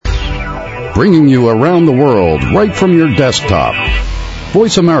bringing you around the world right from your desktop.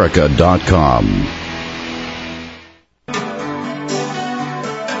 VoiceAmerica.com.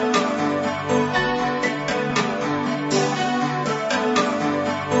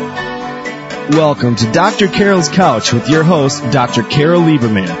 Welcome to Dr. Carol's Couch with your host, Dr. Carol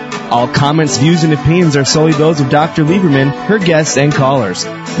Lieberman. All comments, views, and opinions are solely those of Dr. Lieberman, her guests, and callers.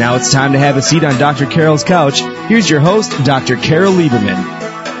 Now it's time to have a seat on Dr. Carol's Couch. Here's your host, Dr. Carol Lieberman.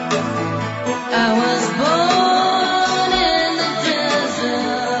 I was born in the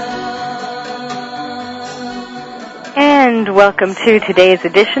desert. And welcome to today's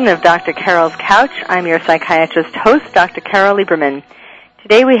edition of Dr. Carol's Couch. I'm your psychiatrist host, Dr. Carol Lieberman.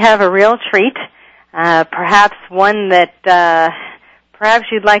 Today we have a real treat, perhaps one that perhaps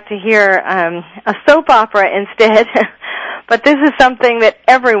you'd like to hear a soap opera instead, but this is something that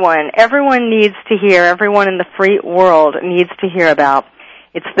everyone needs to hear, everyone in the free world needs to hear about.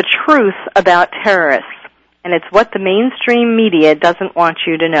 It's the truth about terrorists, and it's what the mainstream media doesn't want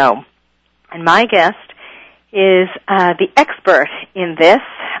you to know. And my guest is the expert in this.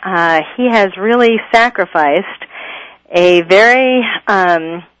 He has really sacrificed a very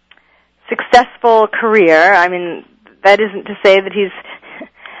successful career. I mean, that isn't to say that he's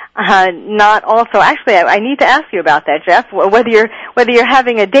not also. Actually, I need to ask you about that, Jeff. Whether you're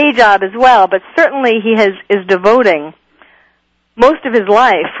having a day job as well, but certainly he is devoting most of his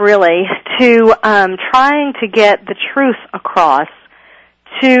life really to trying to get the truth across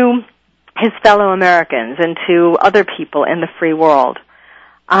to his fellow Americans and to other people in the free world.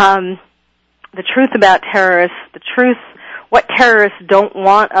 The truth about terrorists, the truth, what terrorists don't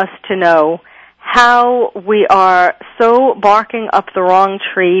want us to know, how we are so barking up the wrong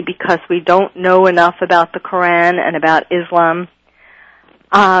tree because we don't know enough about the Quran and about Islam.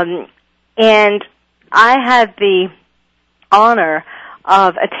 And I had the honor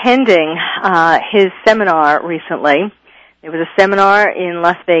of attending his seminar recently. There was a seminar in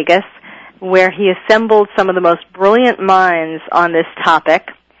Las Vegas where he assembled some of the most brilliant minds on this topic,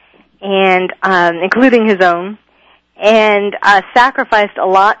 and including his own, and sacrificed a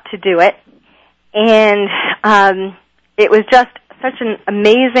lot to do it. And it was just such an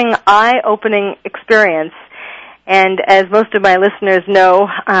amazing, eye-opening experience. And as most of my listeners know,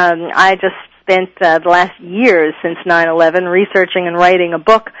 I just spent the last years since 9/11 researching and writing a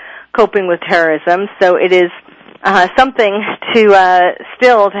book, Coping with Terrorism. So it is something to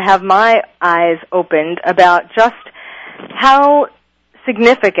still to have my eyes opened about just how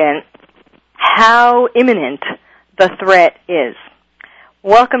significant, how imminent the threat is.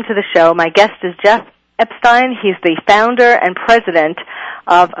 Welcome to the show. My guest is Jeff Epstein. He's the founder and president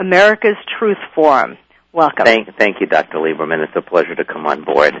of America's Truth Forum. Welcome. Thank you, Dr. Lieberman. It's a pleasure to come on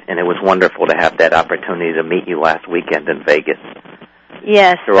board, and it was wonderful to have that opportunity to meet you last weekend in Vegas.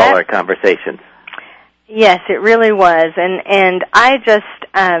 Yes. Through all our conversations. Yes, it really was, and I just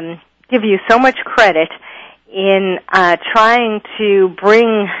give you so much credit in trying to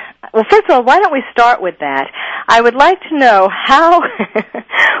bring. Well, first of all, why don't we start with that? I would like to know how.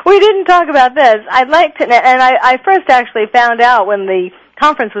 We didn't talk about this. I'd like to, and I first actually found out when the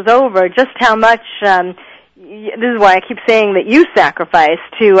conference was over just how much. This is why I keep saying that you sacrificed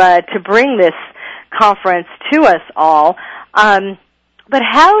to bring this conference to us all. But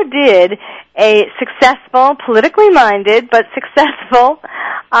how did a successful, politically minded, but successful,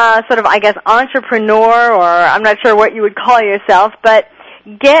 sort of, I guess, entrepreneur, or I'm not sure what you would call yourself, but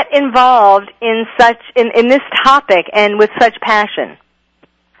get involved in this topic and with such passion?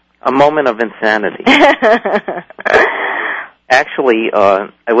 A moment of insanity. Actually,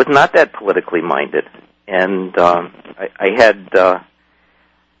 I was not that politically minded, and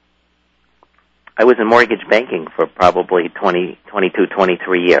I was in mortgage banking for probably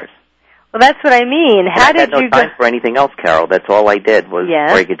 23 years. Well, that's what I mean. How did you I had no time for anything else, Carol. That's all I did was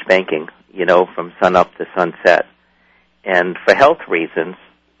mortgage banking, from sun up to sunset. And for health reasons,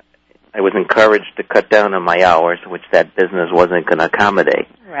 I was encouraged to cut down on my hours, which that business wasn't going to accommodate.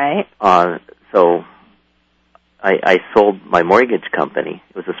 Right. So I sold my mortgage company.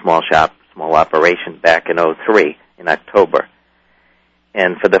 It was a small operation back in 2003, in October.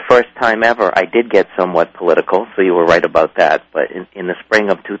 And for the first time ever, I did get somewhat political, so you were right about that. But in the spring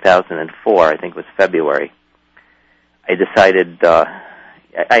of 2004, I think it was February, I decided,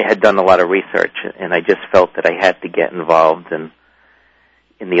 I had done a lot of research, and I just felt that I had to get involved in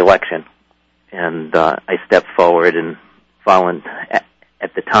the election. And I stepped forward and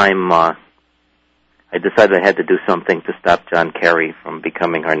at the time, I decided I had to do something to stop John Kerry from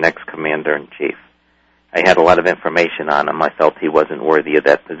becoming our next commander-in-chief. I had a lot of information on him. I felt he wasn't worthy of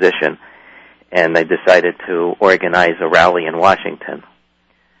that position, and I decided to organize a rally in Washington.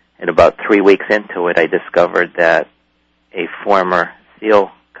 And about 3 weeks into it, I discovered that a former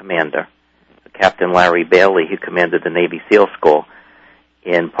SEAL commander, Captain Larry Bailey, who commanded the Navy SEAL School,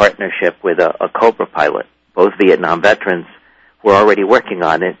 in partnership with a Cobra pilot, both Vietnam veterans, were already working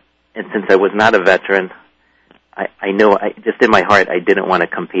on it. And since I was not a veteran, I knew, just in my heart, I didn't want to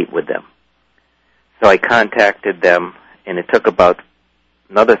compete with them. So I contacted them, and it took about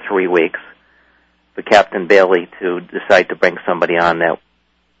another 3 weeks for Captain Bailey to decide to bring somebody on that.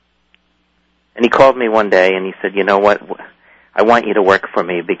 And he called me one day, and he said, you know what, I want you to work for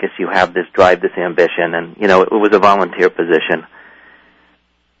me because you have this drive, this ambition. And, you know, it was a volunteer position.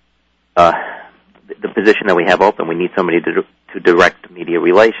 The position that we have open, we need somebody to direct media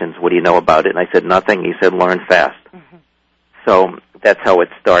relations. What do you know about it? And I said, nothing. He said, learn fast. Mm-hmm. So that's how it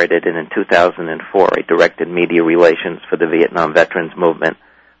started. And in 2004, I directed media relations for the Vietnam Veterans Movement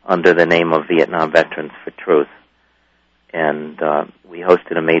under the name of Vietnam Veterans for Truth. And we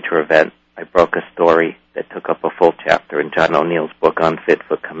hosted a major event. I broke a story that took up a full chapter in John O'Neill's book, Unfit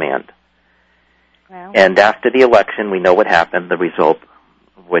for Command. Wow. And after the election, we know what happened, the result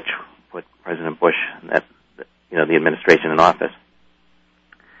of which put President Bush and the administration in office.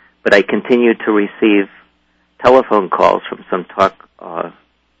 But I continued to receive telephone calls from some talk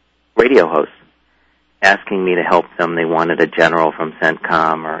radio hosts asking me to help them. They wanted a general from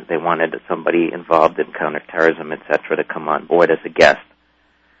CENTCOM, or they wanted somebody involved in counterterrorism, etc., to come on board as a guest.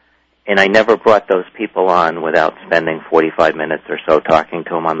 And I never brought those people on without spending 45 minutes or so talking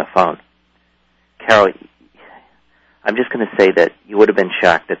to them on the phone. Carol, I'm just going to say that you would have been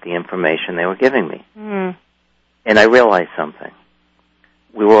shocked at the information they were giving me. Mm. And I realized something.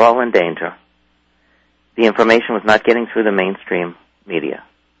 We were all in danger. The information was not getting through the mainstream media.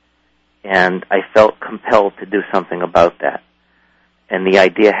 And I felt compelled to do something about that. And the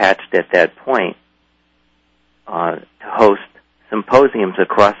idea hatched at that point to host symposiums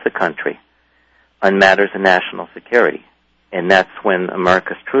across the country on matters of national security. And that's when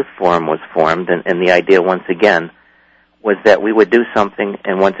America's Truth Forum was formed. And the idea, once again, was that we would do something,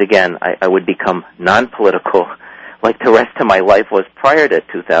 and once again, I would become non-political like the rest of my life was prior to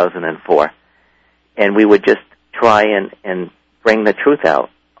 2004. And we would just try and bring the truth out,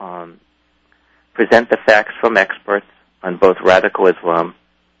 present the facts from experts on both radical Islam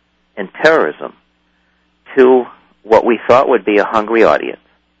and terrorism to what we thought would be a hungry audience,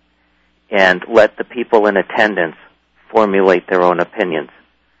 and let the people in attendance formulate their own opinions.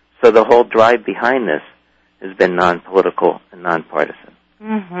 So the whole drive behind this has been non-political and non-partisan.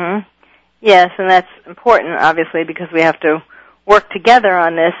 Mm-hmm. Yes, and that's important, obviously, because we have to work together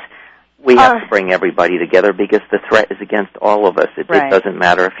on this. We have to bring everybody together because the threat is against all of us. It doesn't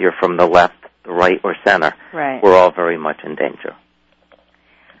matter if you're from the left, the right, or center. Right. We're all very much in danger.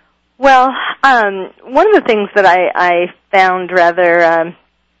 Well, one of the things that I found rather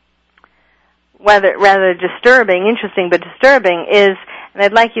disturbing, interesting but disturbing, is, and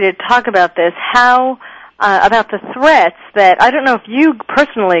I'd like you to talk about this, how about the threats that, I don't know if you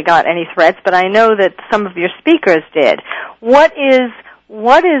personally got any threats, but I know that some of your speakers did. What is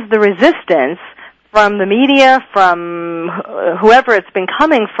the resistance from the media, from whoever it's been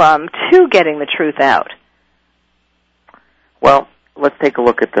coming from, to getting the truth out? Well, let's take a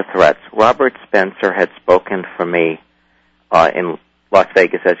look at the threats. Robert Spencer had spoken for me in Las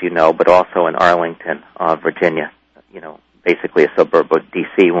Vegas, as you know, but also in Arlington, Virginia, basically a suburb of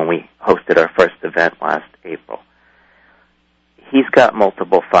D.C., when we hosted our first event last April. He's got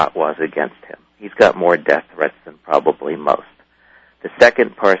multiple fatwas against him. He's got more death threats than probably most. The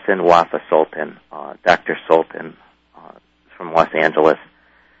second person, Wafa Sultan, Dr. Sultan, from Los Angeles.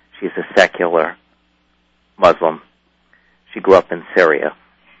 She's a secular Muslim. She grew up in Syria,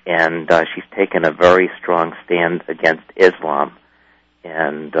 and she's taken a very strong stand against Islam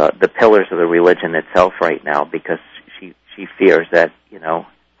and the pillars of the religion itself right now, because she fears that,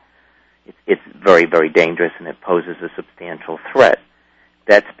 it's very, very dangerous and it poses a substantial threat.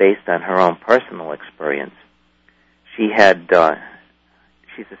 That's based on her own personal experience. She's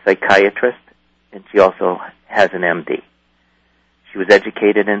a psychiatrist, and she also has an MD. She was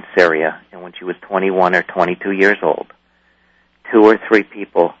educated in Syria, and when she was 21 or 22 years old, 2 or 3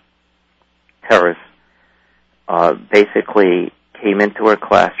 people, terrorists, basically came into her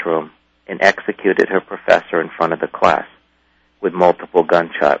classroom and executed her professor in front of the class with multiple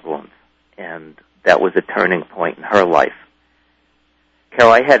gunshot wounds. And that was a turning point in her life.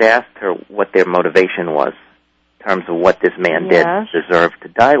 Carol, I had asked her what their motivation was in terms of what this man did deserve to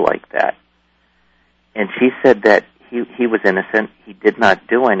die like that. And she said that he was innocent. He did not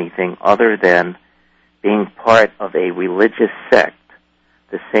do anything other than being part of a religious sect,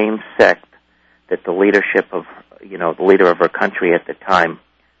 the same sect that the leadership of, the leader of her country at the time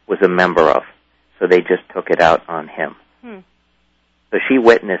was a member of. So they just took it out on him. So she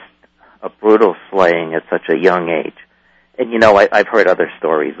witnessed a brutal slaying at such a young age. And, you know, I've heard other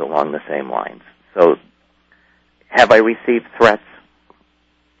stories along the same lines. So have I received threats?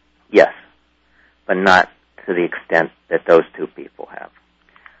 Yes, but not to the extent that those two people have.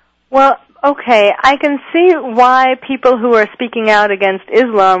 Well, okay, I can see why people who are speaking out against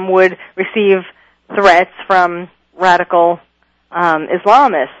Islam would receive threats from radical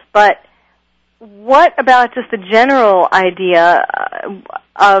Islamists, but what about just the general idea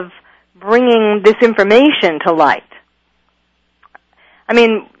of bringing this information to light? I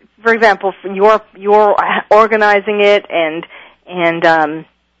mean, for example, you're organizing it, and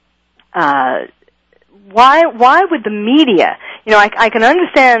why would the media? You know, I can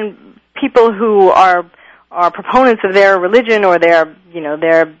understand people who are proponents of their religion or their.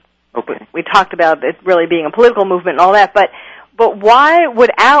 Okay. We talked about it really being a political movement and all that, but why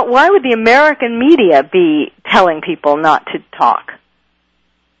would the American media be telling people not to talk?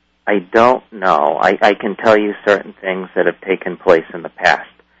 I don't know. I can tell you certain things that have taken place in the past.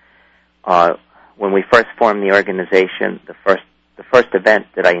 When we first formed the organization, the first event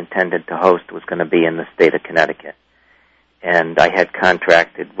that I intended to host was going to be in the state of Connecticut, and I had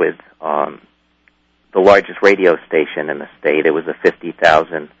contracted with the largest radio station in the state. It was a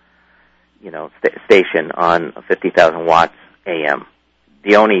 50,000. Station on 50,000 watts AM,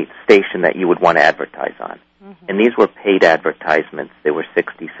 the only station that you would want to advertise on. Mm-hmm. And these were paid advertisements. They were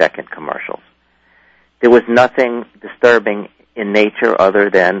 60-second commercials. There was nothing disturbing in nature other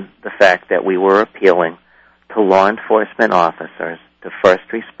than the fact that we were appealing to law enforcement officers, to first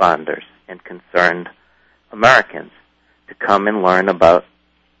responders, and concerned Americans to come and learn about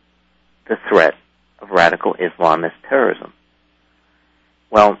the threat of radical Islamist terrorism.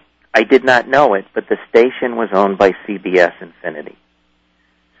 Well, I did not know it, but the station was owned by CBS Infinity.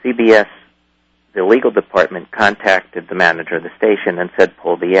 CBS, the legal department, contacted the manager of the station and said,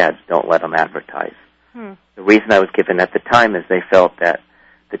 pull the ads, don't let them advertise. The reason I was given at the time is they felt that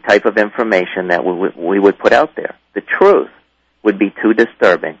the type of information that we would put out there, the truth, would be too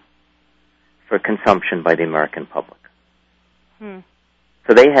disturbing for consumption by the American public.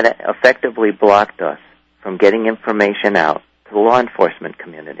 So they had effectively blocked us from getting information out to the law enforcement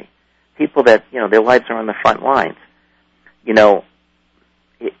community. People that, their lives are on the front lines.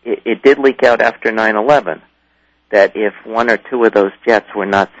 It did leak out after 9/11 that if one or two of those jets were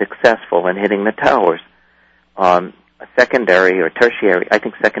not successful in hitting the towers, a secondary or tertiary, I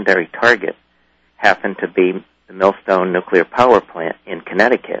think secondary target happened to be the Millstone nuclear power plant in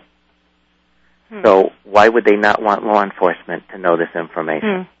Connecticut. So why would they not want law enforcement to know this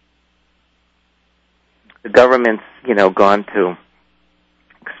information? The government's, gone to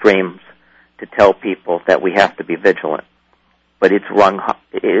extremes to tell people that we have to be vigilant. But it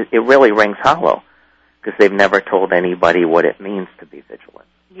really rings hollow because they've never told anybody what it means to be vigilant.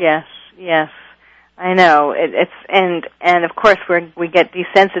 Yes, I know. And of course we get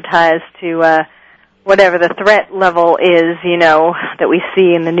desensitized to whatever the threat level is, that we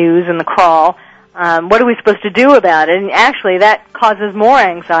see in the news and the crawl. What are we supposed to do about it? And actually that causes more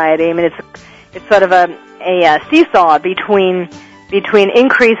anxiety. I mean, it's sort of a seesaw between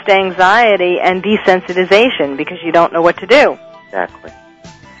increased anxiety and desensitization because you don't know what to do. Exactly.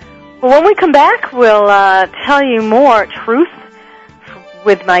 Well, when we come back, we'll tell you more truth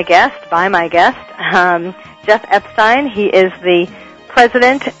by my guest, Jeff Epstein. He is the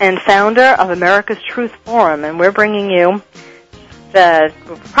president and founder of America's Truth Forum, and we're bringing you we're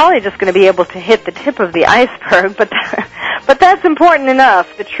probably just going to be able to hit the tip of the iceberg, but that's important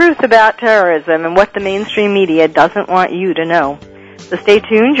enough, the truth about terrorism and what the mainstream media doesn't want you to know. So stay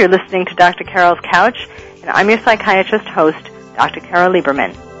tuned. You're listening to Dr. Carol's Couch, and I'm your psychiatrist host, Dr. Carol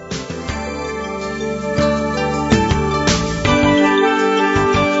Lieberman.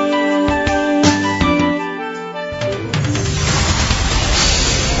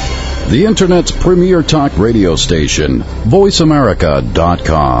 The Internet's premier talk radio station,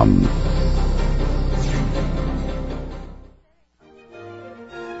 VoiceAmerica.com.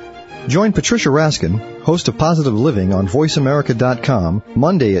 Join Patricia Raskin, host of Positive Living on VoiceAmerica.com,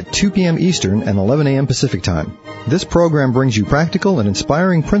 Monday at 2 p.m. Eastern and 11 a.m. Pacific Time. This program brings you practical and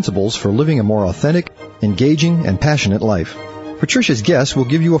inspiring principles for living a more authentic, engaging, and passionate life. Patricia's guests will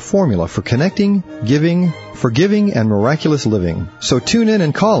give you a formula for connecting, giving, forgiving, and miraculous living. So tune in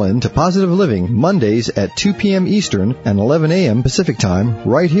and call in to Positive Living Mondays at 2 p.m. Eastern and 11 a.m. Pacific Time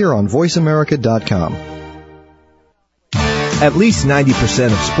right here on VoiceAmerica.com. At least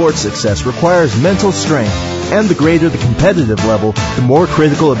 90% of sports success requires mental strength, and the greater the competitive level, the more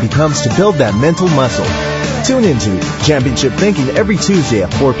critical it becomes to build that mental muscle. Tune into Championship Thinking every Tuesday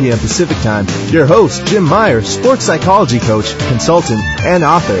at 4 p.m. Pacific Time. Your host, Jim Meyer, sports psychology coach, consultant, and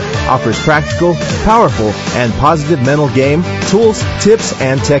author, offers practical, powerful, and positive mental game, tools, tips,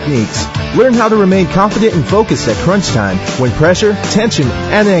 and techniques. Learn how to remain confident and focused at crunch time when pressure, tension,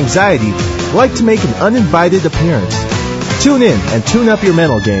 and anxiety like to make an uninvited appearance. Tune in and tune up your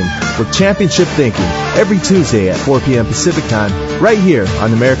mental game with Championship Thinking every Tuesday at 4 p.m. Pacific Time, right here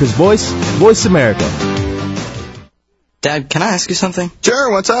on America's Voice, Voice America. Dad, can I ask you something? Sure,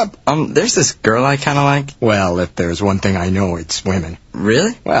 what's up? There's this girl I kind of like. Well, if there's one thing I know, it's women.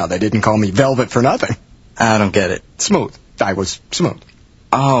 Really? Well, they didn't call me Velvet for nothing. I don't get it. Smooth. I was smooth.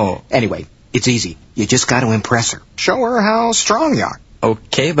 Oh. Anyway, it's easy. You just got to impress her. Show her how strong you are.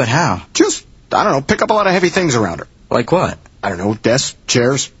 Okay, but how? Just, I don't know, pick up a lot of heavy things around her. Like what? I don't know, desks,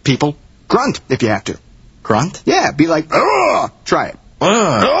 chairs, people. Grunt, if you have to. Grunt? Yeah, be like, ugh! Try it.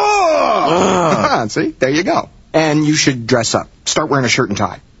 Ugh. Ugh! See, there you go. And you should dress up. Start wearing a shirt and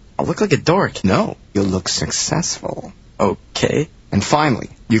tie. I'll look like a dork. No, you'll look successful. Okay. And finally,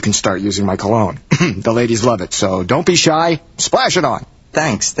 you can start using my cologne. The ladies love it, so don't be shy. Splash it on.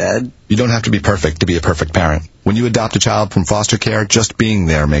 Thanks, Dad. You don't have to be perfect to be a perfect parent. When you adopt a child from foster care, just being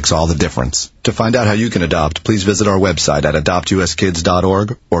there makes all the difference. To find out how you can adopt, please visit our website at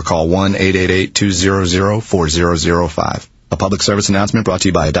adoptuskids.org or call 1-888-200-4005. A public service announcement brought to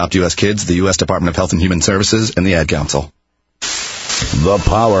you by Adopt U.S. Kids, the U.S. Department of Health and Human Services, and the Ad Council. The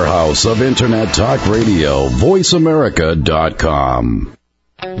powerhouse of Internet talk radio, voiceamerica.com.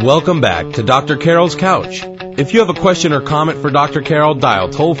 Welcome back to Dr. Carol's Couch. If you have a question or comment for Dr. Carol, dial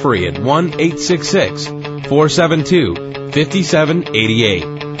toll-free at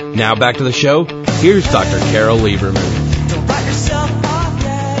 1-866-472-5788. Now back to the show. Here's Dr. Carol Lieberman.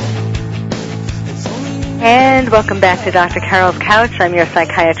 And welcome back to Dr. Carol's Couch. I'm your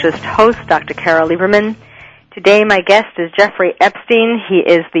psychiatrist host, Dr. Carol Lieberman. Today my guest is Jeffrey Epstein. He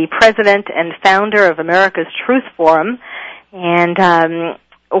is the president and founder of America's Truth Forum. And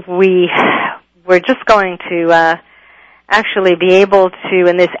we're just going to actually be able to,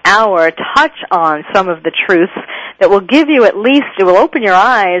 in this hour, touch on some of the truths that will give you at least, it will open your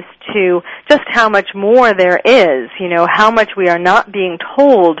eyes to just how much more there is, how much we are not being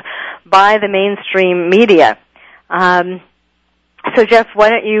told by the mainstream media. So, Jeff, why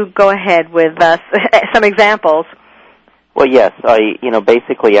don't you go ahead with some examples? Well, yes.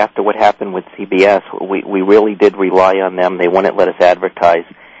 Basically after what happened with CBS, we really did rely on them. They wouldn't let us advertise.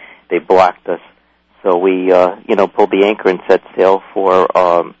 They blocked us. So we, pulled the anchor and set sail for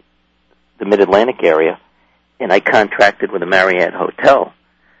the Mid-Atlantic area. And I contracted with a Marriott hotel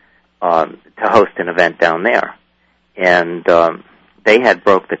to host an event down there. And they had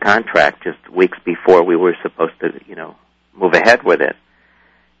broke the contract just weeks before we were supposed to, move ahead with it.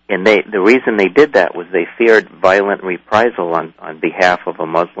 And the reason they did that was they feared violent reprisal on behalf of a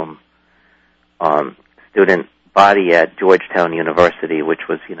Muslim student body at Georgetown University, which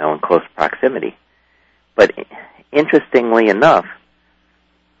was, in close proximity. But interestingly enough,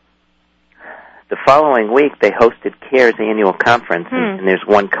 the following week they hosted CARE's annual conference, and there's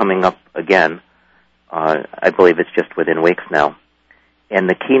one coming up again. I believe it's just within weeks now. And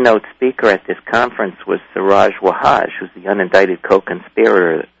the keynote speaker at this conference was Siraj Wahhaj, who's the unindicted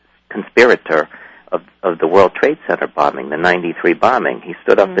co-conspirator of the World Trade Center bombing, the 93 bombing. He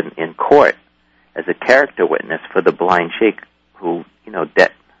stood up in court as a character witness for the blind sheikh who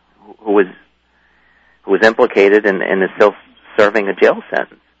was implicated and is still serving a jail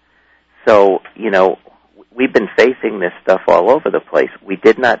sentence. So, we've been facing this stuff all over the place. We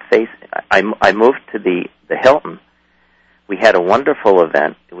did not face, I moved to the Hilton. We had a wonderful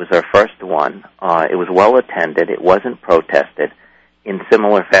event. It was our first one. It was well attended. It wasn't protested in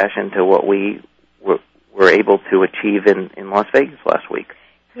similar fashion to what we were able to achieve in Las Vegas last week.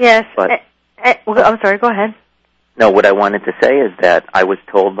 Yes. But, I'm sorry, go ahead. No, what I wanted to say is that I was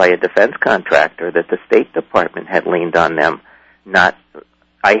told by a defense contractor that the State Department had leaned on them.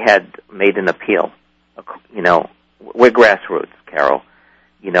 I had made an appeal. We're grassroots, Carol.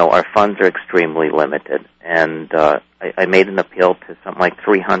 Our funds are extremely limited. And I made an appeal to something like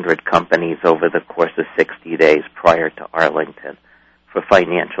 300 companies over the course of 60 days prior to Arlington for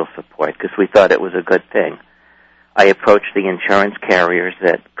financial support because we thought it was a good thing. I approached the insurance carriers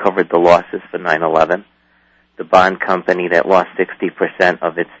that covered the losses for 9/11, the bond company that lost 60%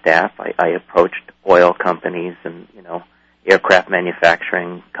 of its staff. I approached oil companies and, aircraft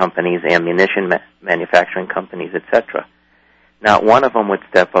manufacturing companies, ammunition manufacturing companies, etc. Not one of them would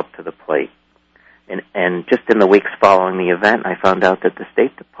step up to the plate. And just in the weeks following the event, I found out that the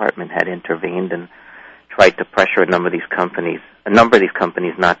State Department had intervened and tried to pressure a number of these companies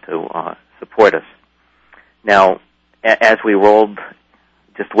not to support us. Now, as we rolled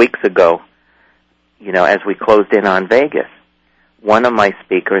just weeks ago, as we closed in on Vegas, one of my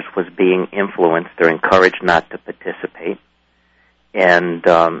speakers was being influenced or encouraged not to participate, and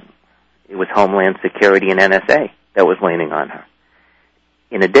it was Homeland Security and NSA that was leaning on her.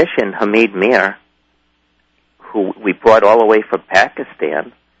 In addition, Hamid Mir, who we brought all the way from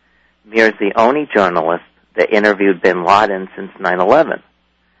Pakistan, Mir's the only journalist that interviewed bin Laden since 9/11.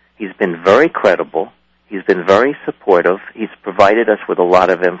 He's been very credible. He's been very supportive. He's provided us with a lot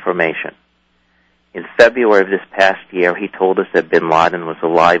of information. In February of this past year, he told us that bin Laden was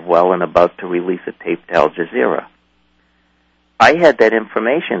alive, well, and about to release a tape to Al Jazeera. I had that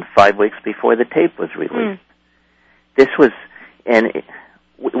information 5 weeks before the tape was released.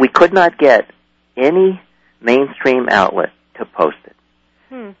 We could not get any mainstream outlet to post it.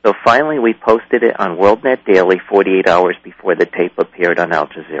 So finally we posted it on WorldNet Daily 48 hours before the tape appeared on Al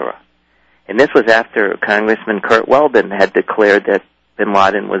Jazeera. And this was after Congressman Kurt Weldon had declared that bin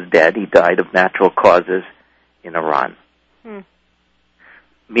Laden was dead. He died of natural causes in Iran.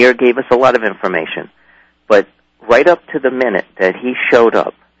 Mir gave us a lot of information, but right up to the minute that he showed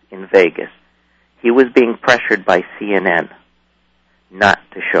up in Vegas, he was being pressured by CNN not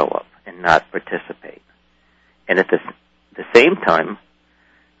to show up and not participate. And at the same time,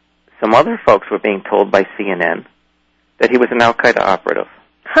 some other folks were being told by CNN that he was an Al-Qaeda operative.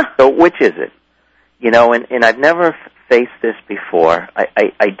 So which is it? And I've never faced this before.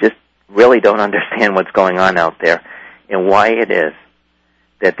 I just really don't understand what's going on out there and why it is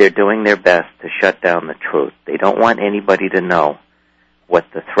that they're doing their best to shut down the truth. They don't want anybody to know what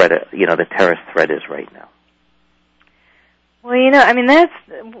the threat, the terrorist threat is right now. Well, that's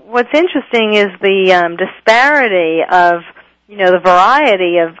what's interesting is the disparity of, the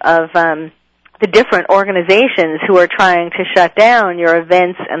variety of the different organizations who are trying to shut down your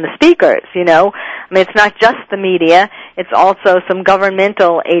events and the speakers, it's not just the media, it's also some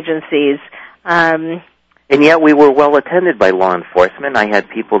governmental agencies. And yet we were well attended by law enforcement. I had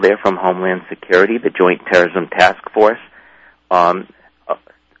people there from Homeland Security, the Joint Terrorism Task Force,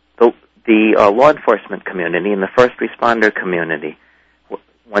 the law enforcement community and the first responder community,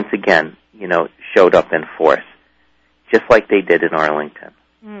 once again, showed up in force, just like they did in Arlington.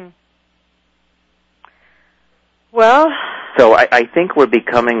 Well, so I think we're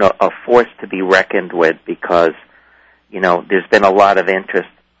becoming a force to be reckoned with because, there's been a lot of interest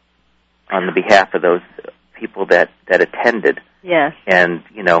on the behalf of those people that attended. Yes. And,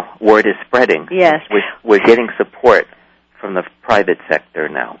 word is spreading. Yes. We're getting support from the private sector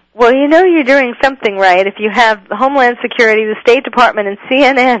now. Well, you're doing something right if you have Homeland Security, the State Department, and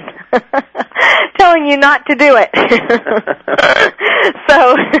CNN telling you not to do it.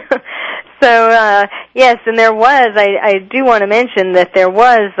 So, yes, and there was, I do want to mention that there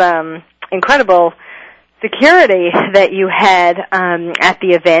was incredible security that you had at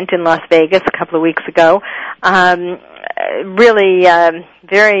the event in Las Vegas a couple of weeks ago. Really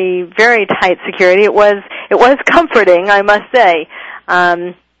very, very tight security. It was comforting, I must say.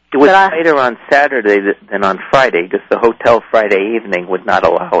 It was tighter on Saturday than on Friday because the hotel Friday evening would not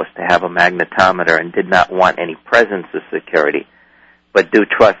allow us to have a magnetometer and did not want any presence of security, but do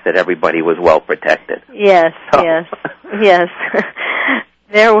trust that everybody was well protected. Yes, yes.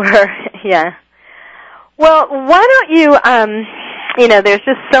 There were, yeah. Well, why don't you, there's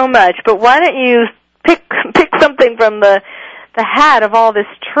just so much, but why don't you pick something from the hat of all this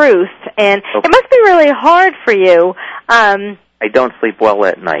truth? And it must be really hard for you. I don't sleep well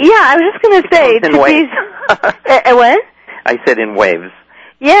at night. Yeah, I was just going to say. What? I said in waves.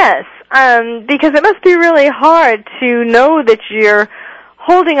 Yes, because it must be really hard to know that you're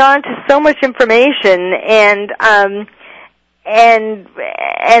holding on to so much information and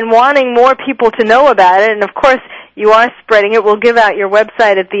wanting more people to know about it. And of course, you are spreading it. We'll give out your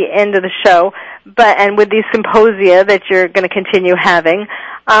website at the end of the show, and with these symposia that you're going to continue having.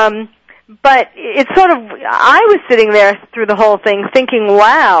 But it's sort of, I was sitting there through the whole thing thinking,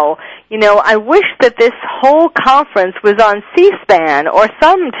 wow, I wish that this whole conference was on C-SPAN or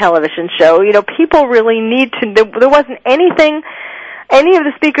some television show. People really need to, there wasn't anything any of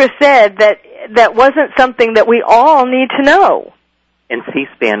the speakers said that wasn't something that we all need to know. And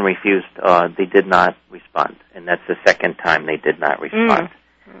C-SPAN refused, they did not respond, and that's the second time they did not respond.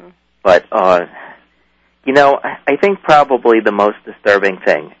 But, I think probably the most disturbing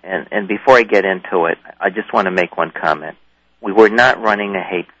thing, and before I get into it, I just want to make one comment. We were not running a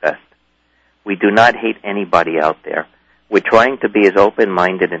hate fest. We do not hate anybody out there. We're trying to be as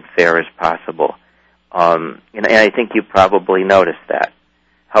open-minded and fair as possible. And I think you probably noticed that.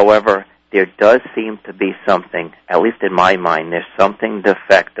 However, there does seem to be something, at least in my mind, there's something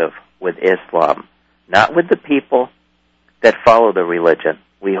defective with Islam. Not with the people that follow the religion.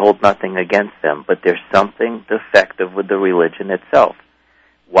 We hold nothing against them, but there's something defective with the religion itself.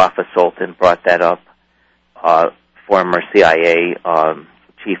 Wafa Sultan brought that up. Former CIA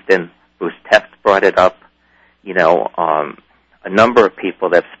chieftain Bruce Teft brought it up. A number of people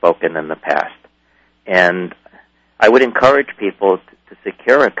that have spoken in the past. And I would encourage people to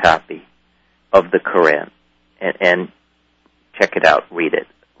secure a copy of the Quran and check it out, read it.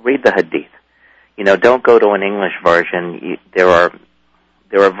 Read the Hadith. Don't go to an English version. There are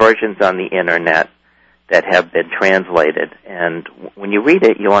versions on the Internet that have been translated, and when you read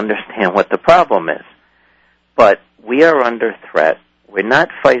it, you'll understand what the problem is. But we are under threat. We're not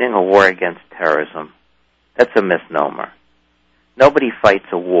fighting a war against terrorism. That's a misnomer. Nobody fights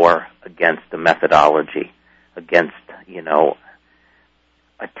a war against the methodology, against,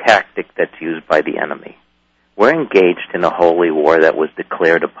 a tactic that's used by the enemy. We're engaged in a holy war that was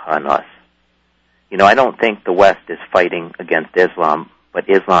declared upon us. I don't think the West is fighting against Islam, but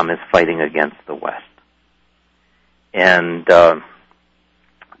Islam is fighting against the West. And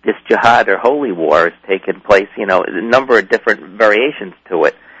this jihad or holy war has taken place, a number of different variations to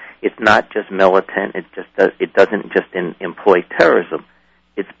it. It's not just militant. It doesn't just employ terrorism.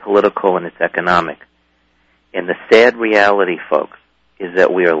 It's political and it's economic. And the sad reality, folks, is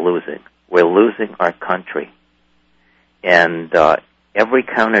that we are losing. We're losing our country. And every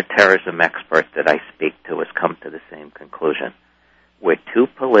counterterrorism expert that I speak to has come to the same conclusion. We're too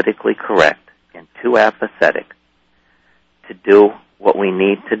politically correct and too apathetic to do what we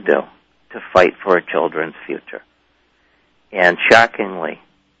need to do to fight for our children's future. And shockingly,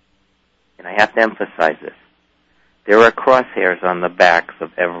 and I have to emphasize this, there are crosshairs on the backs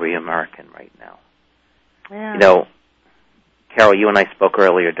of every American right now. Yeah. Carol, you and I spoke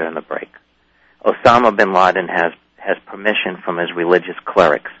earlier during the break. Osama bin Laden has permission from his religious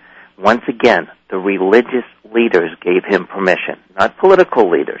clerics. Once again, the religious leaders gave him permission, not political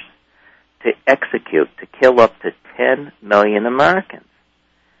leaders, to execute, to kill up to 10 million Americans.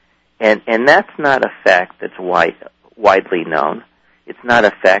 And that's not a fact that's widely known. It's not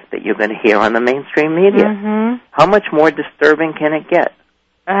a fact that you're going to hear on the mainstream media. Mm-hmm. How much more disturbing can it get?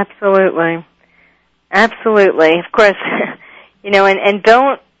 Absolutely. Absolutely. Of course, and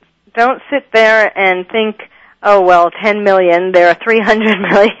don't sit there and think, 10 million, there are 300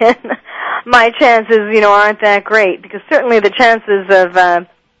 million. My chances, aren't that great, because certainly the chances of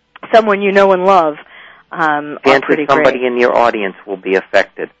someone you know and love are pretty great. Somebody in your audience will be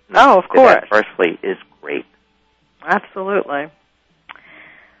affected. Of course. That firstly is great. Absolutely.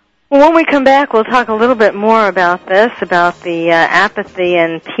 Well, when we come back, we'll talk a little bit more about this, about the apathy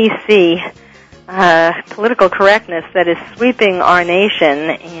and PC political correctness that is sweeping our nation,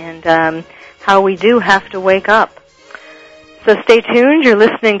 and how we do have to wake up. So stay tuned. You're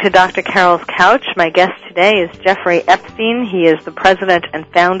listening to Dr. Carol's Couch. My guest today is Jeffrey Epstein. He is the president and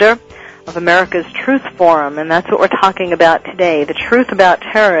founder of America's Truth Forum, and that's what we're talking about today, the truth about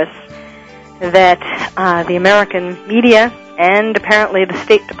terrorists that the American media and apparently the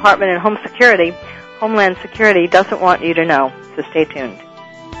State Department and Homeland Security doesn't want you to know. So stay tuned.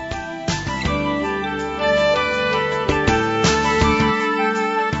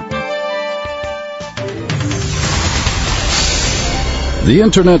 The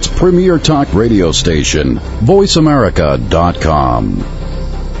Internet's premier talk radio station, VoiceAmerica.com.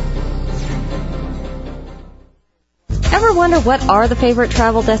 Ever wonder what are the favorite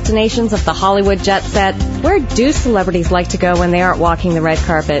travel destinations of the Hollywood jet set? Where do celebrities like to go when they aren't walking the red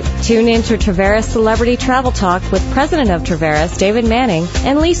carpet? Tune in to Traveris Celebrity Travel Talk with President of Traveris, David Manning,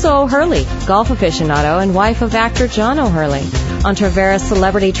 and Lisa O'Hurley, golf aficionado and wife of actor John O'Hurley. On Traveris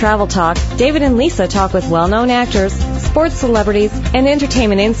Celebrity Travel Talk, David and Lisa talk with well-known actors, sports celebrities, and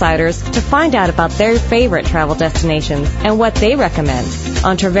entertainment insiders to find out about their favorite travel destinations and what they recommend.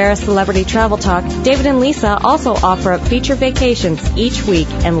 On Traveris Celebrity Travel Talk, David and Lisa also offer up feature vacations each week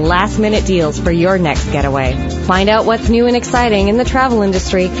and last-minute deals for your next getaway. Find out what's new and exciting in the travel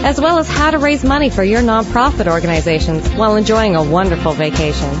industry, as well as how to raise money for your nonprofit organizations while enjoying a wonderful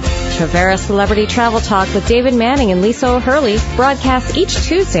vacation. Traveris Celebrity Travel Talk with David Manning and Lisa O'Hurley broadcasts each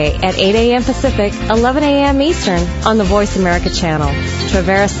Tuesday at 8 a.m. Pacific, 11 a.m. Eastern on the Voice America channel.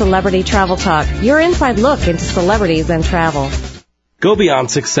 Traveris Celebrity Travel Talk, your inside look into celebrities and travel. Go beyond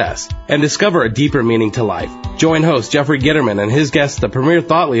success and discover a deeper meaning to life. Join host Jeffrey Gitterman and his guests, the premier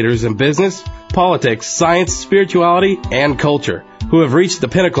thought leaders in business, politics, science, spirituality, and culture, who have reached the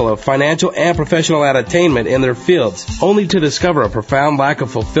pinnacle of financial and professional attainment in their fields, only to discover a profound lack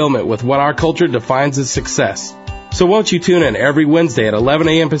of fulfillment with what our culture defines as success. So won't you tune in every Wednesday at 11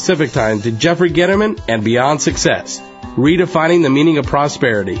 a.m. Pacific Time to Jeffrey Gitterman and Beyond Success, redefining the meaning of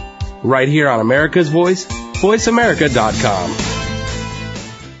prosperity, right here on America's Voice, VoiceAmerica.com.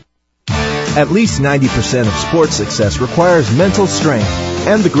 At least 90% of sports success requires mental strength,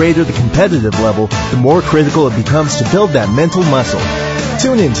 and the greater the competitive level, the more critical it becomes to build that mental muscle.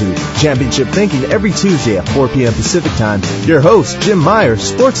 Tune into Championship Thinking every Tuesday at 4 p.m. Pacific Time. Your host, Jim Meyer,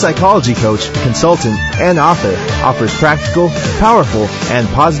 sports psychology coach, consultant, and author, offers practical, powerful, and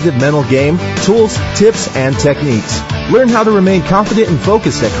positive mental game, tools, tips, and techniques. Learn how to remain confident and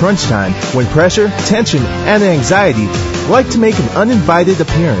focused at crunch time when pressure, tension, and anxiety like to make an uninvited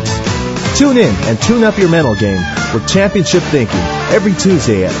appearance. Tune in and tune up your mental game with Championship Thinking every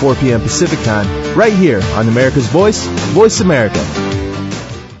Tuesday at 4 p.m. Pacific Time, right here on America's Voice, Voice America.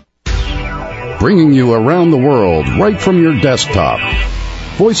 Bringing you around the world right from your desktop.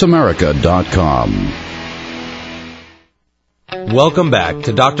 VoiceAmerica.com. Welcome back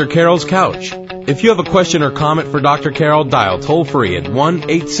to Dr. Carol's Couch. If you have a question or comment for Dr. Carol, dial toll-free at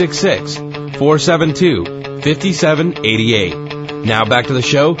 1-866-472-5788. Now back to the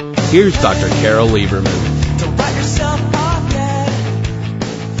show. Here's Dr. Carol Lieberman.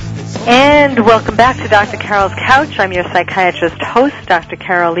 And welcome back to Dr. Carol's Couch. I'm your psychiatrist host, Dr.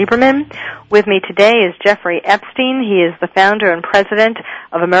 Carol Lieberman. With me today is Jeffrey Epstein. He is the founder and president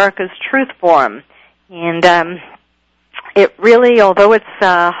of America's Truth Forum. And it really, although it's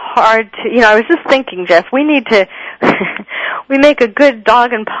hard to, I was just thinking, Jeff, we need to, we make a good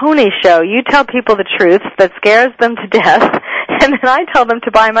dog and pony show. You tell people the truth that scares them to death, and then I tell them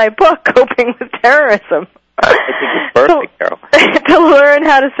to buy my book, Coping with Terrorism. I think it's perfect, Carol. To learn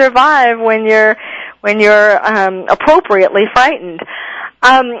how to survive when you're appropriately frightened.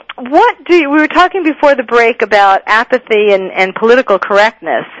 We were talking before the break about apathy and political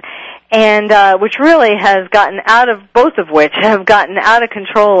correctness, and which really has gotten both of which have gotten out of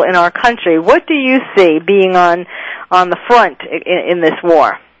control in our country. What do you see being on the front in this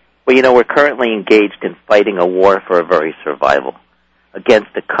war? Well, we're currently engaged in fighting a war for our very survival against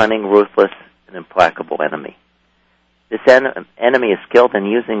a cunning, ruthless, and implacable enemy. This enemy is skilled in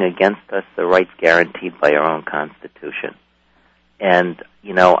using against us the rights guaranteed by our own Constitution. And,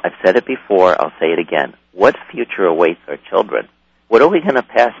 I've said it before, I'll say it again. What future awaits our children? What are we going to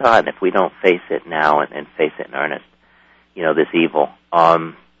pass on if we don't face it now and face it in earnest, this evil?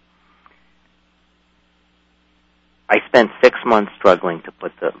 I spent 6 months struggling to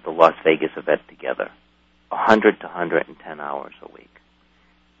put the Las Vegas event together, 100 to 110 hours a week.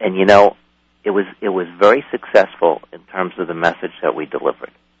 And, it was very successful in terms of the message that we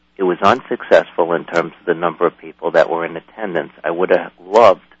delivered. It was unsuccessful in terms of the number of people that were in attendance. I would have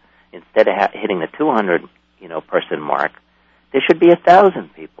loved, instead of hitting the 200, person mark, there should be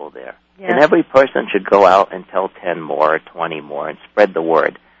 1,000 people there. Yeah. And every person should go out and tell 10 more or 20 more and spread the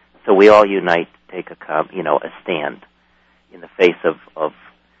word. So we all unite to take a stand in the face of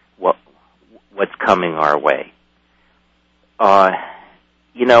what's coming our way.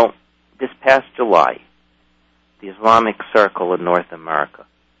 This past July, the Islamic Circle in North America,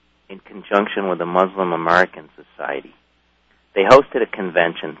 in conjunction with the Muslim American Society, they hosted a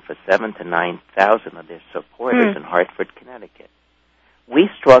convention for 7,000 to 9,000 of their supporters in Hartford, Connecticut. We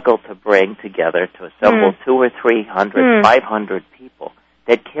struggled to bring together, to assemble 200 or 300, 500 people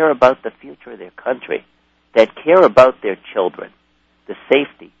that care about the future of their country, that care about their children, the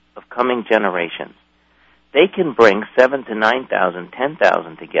safety of coming generations. They can bring 7,000 to 9,000,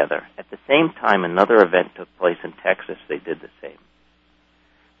 10,000 together. At the same time, another event took place in Texas. They did the same.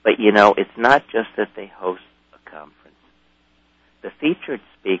 But, it's not just that they host a conference. The featured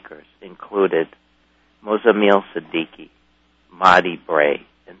speakers included Mozamil Siddiqui, Mahdi Bray,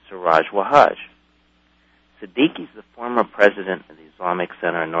 and Siraj Wahhaj. Siddiqui is the former president of the Islamic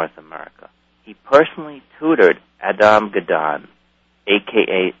Center in North America. He personally tutored Adam Gadon,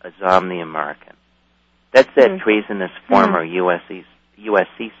 a.k.a. Azam the American. That's that treasonous former USC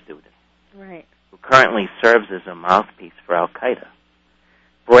student, right, who currently serves as a mouthpiece for Al-Qaeda.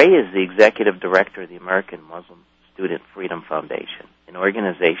 Bray is the executive director of the American Muslim Student Freedom Foundation, an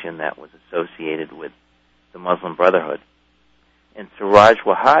organization that was associated with the Muslim Brotherhood. And Siraj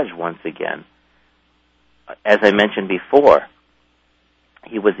Wahhaj, once again, as I mentioned before,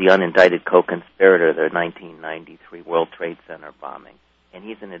 he was the unindicted co-conspirator of the 1993 World Trade Center bombing. And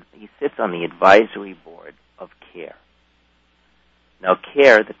he sits on the advisory board of CARE. Now,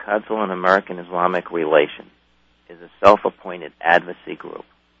 CARE, the Council on American Islamic Relations, is a self-appointed advocacy group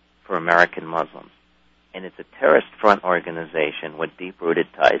for American Muslims, and it's a terrorist front organization with deep-rooted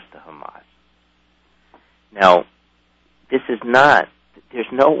ties to Hamas. Now,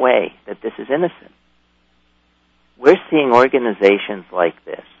 there's no way that this is innocent. We're seeing organizations like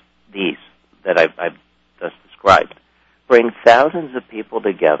these that I've just described, bring thousands of people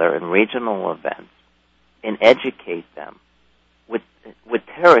together in regional events and educate them with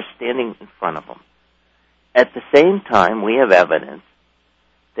terrorists standing in front of them. At the same time, we have evidence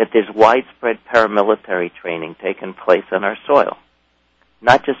that there's widespread paramilitary training taking place on our soil.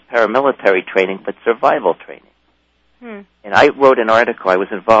 Not just paramilitary training, but survival training. And I wrote an article. I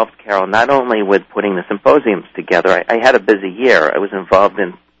was involved, Carol, not only with putting the symposiums together. I had a busy year. I was involved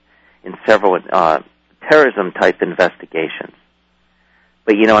in several terrorism-type investigations.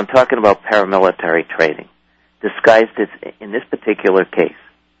 But, I'm talking about paramilitary training, disguised as, in this particular case,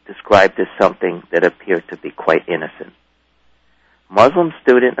 described as something that appeared to be quite innocent. Muslim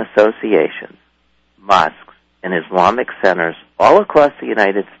student associations, mosques, and Islamic centers all across the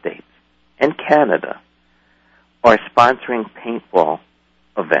United States and Canada are sponsoring paintball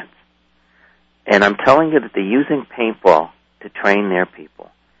events. And I'm telling you that they're using paintball to train their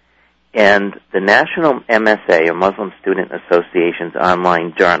people. And the National MSA, or Muslim Student Association's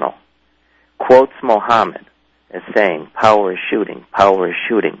online journal, quotes Muhammad as saying, "Power is shooting, power is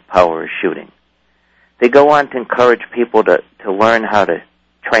shooting, power is shooting." They go on to encourage people to learn how to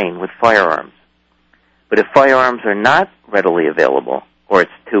train with firearms. But if firearms are not readily available, or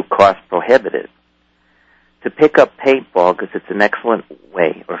it's too cost prohibitive, to pick up paintball, because it's an excellent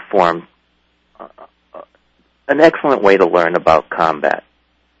way, or form, an excellent way to learn about combat.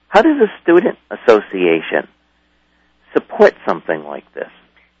 How does a student association support something like this?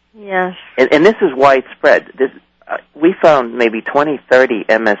 Yes. And this is widespread. We found maybe 20, 30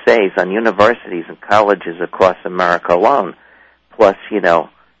 MSAs on universities and colleges across America alone, plus,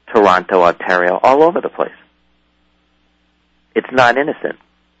 Toronto, Ontario, all over the place. It's not innocent.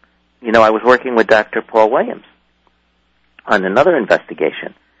 I was working with Dr. Paul Williams on another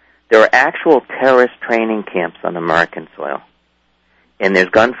investigation. There are actual terrorist training camps on American soil, and there's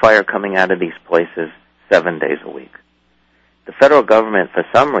gunfire coming out of these places 7 days a week. The federal government, for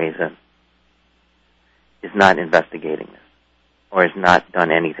some reason, is not investigating this, or has not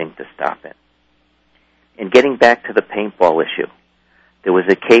done anything to stop it. And getting back to the paintball issue, there was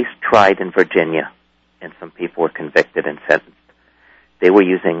a case tried in Virginia, and some people were convicted and sentenced. They were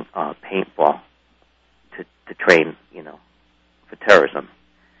using paintball to train, for terrorism.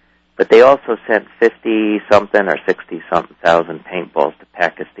 But they also sent 50-something or 60-something thousand paintballs to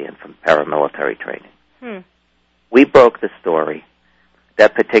Pakistan from paramilitary training. We broke the story.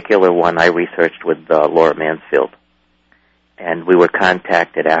 That particular one I researched with Laura Mansfield. And we were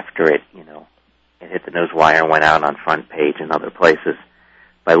contacted after it, it hit the news wire and went out on Front Page and other places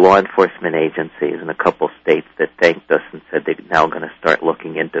by law enforcement agencies in a couple states that thanked us and said they're now going to start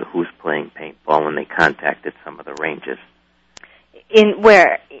looking into who's playing paintball, and they contacted some of the ranges. In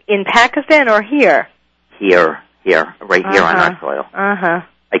where? In Pakistan or here? Here, right here on our soil.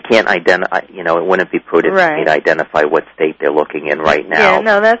 I can't identify, it wouldn't be prudent for me to identify what state they're looking in right now. Yeah,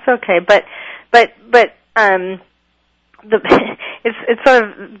 no, that's okay. But it's sort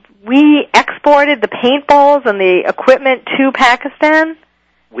of, we exported the paintballs and the equipment to Pakistan?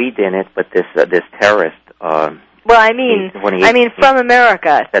 We didn't, but this terrorist. Well, I mean from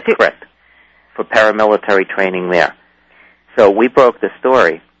America. That's correct. For paramilitary training there. So we broke the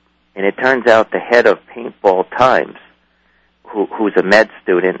story, and it turns out the head of Paintball Times, who's a med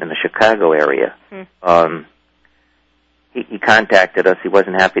student in the Chicago area, he contacted us. He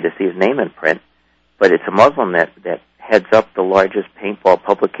wasn't happy to see his name in print, but it's a Muslim that heads up the largest paintball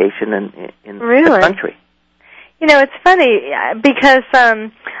publication in the country. It's funny because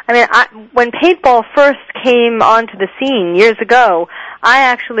when paintball first came onto the scene years ago, I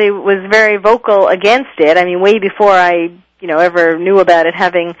actually was very vocal against it. Way before I, ever knew about it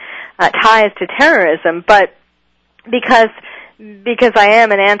having ties to terrorism. But because I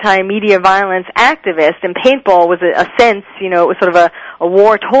am an anti-media violence activist, and paintball was a sense, it was sort of a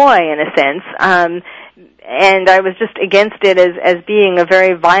war toy in a sense. And I was just against it as being a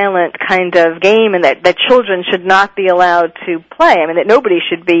very violent kind of game, and that children should not be allowed to play. That nobody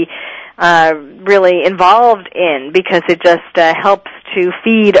should be really involved in, because it just helps to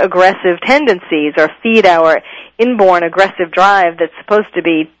feed aggressive tendencies, or feed our inborn aggressive drive that's supposed to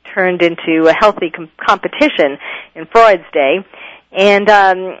be turned into a healthy competition in Freud's day. And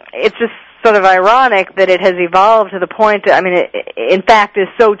it's just sort of ironic that it has evolved to the point, it in fact is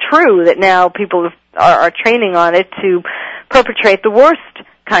so true that now people are training on it to perpetrate the worst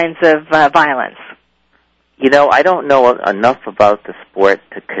kinds of violence. You know, I don't know enough about the sport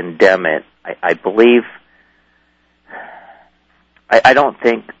to condemn it. I believe, I don't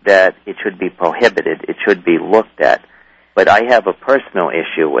think that it should be prohibited. It should be looked at. But I have a personal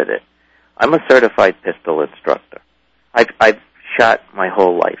issue with it. I'm a certified pistol instructor. I've shot my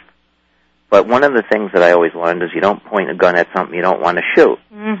whole life. But one of the things that I always learned is you don't point a gun at something you don't want to shoot.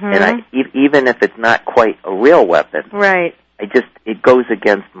 Mm-hmm. And even if it's not quite a real weapon, right? It goes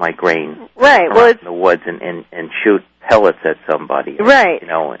against my grain. Right. Well, in the woods and shoot pellets at somebody. Right. You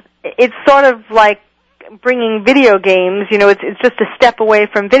know. It's sort of like bringing video games. You know, it's just a step away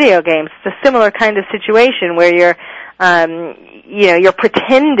from video games. It's a similar kind of situation where you're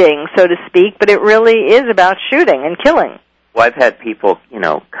pretending, so to speak, but it really is about shooting and killing. Well, I've had people,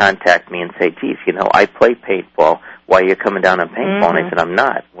 contact me and say, geez, I play paintball. Why are you coming down on paintball? Mm-hmm. And I said, I'm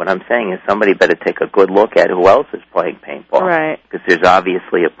not. What I'm saying is somebody better take a good look at who else is playing paintball. Right. Because there's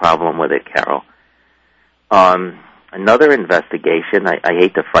obviously a problem with it, Carol. Another investigation, I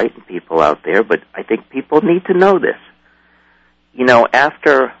hate to frighten people out there, but I think people need to know this.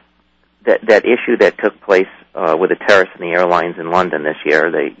 After that issue that took place with the terrorists and the airlines in London this year,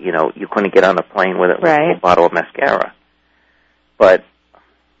 you couldn't get on a plane with a bottle of mascara. But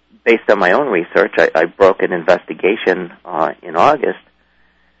based on my own research, I broke an investigation in August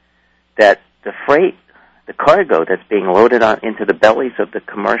that the freight, the cargo that's being loaded into the bellies of the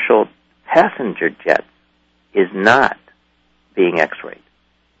commercial passenger jets is not being X-rayed.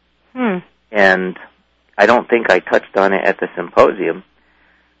 And I don't think I touched on it at the symposium,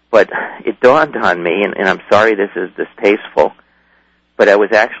 but it dawned on me, and I'm sorry this is distasteful, but I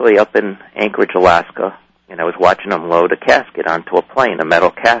was actually up in Anchorage, Alaska, and I was watching them load a casket onto a plane, a metal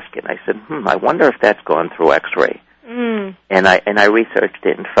casket. And I said, I wonder if that's gone through X-ray. And I researched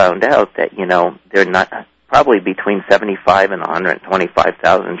it and found out that, they're not probably between 75 and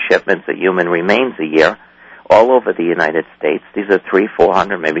 125,000 shipments of human remains a year all over the United States. These are 300,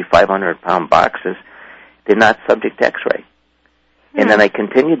 400, maybe 500-pound boxes. They're not subject to X-ray. And then I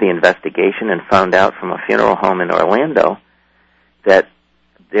continued the investigation and found out from a funeral home in Orlando that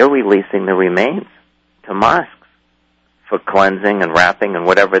they're releasing the remains to mosques for cleansing and wrapping and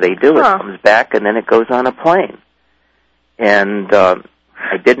whatever they do. It comes back and then it goes on a plane. And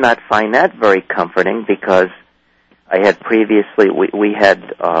I did not find that very comforting because I had previously, we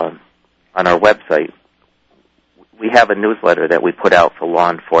had on our website, we have a newsletter that we put out for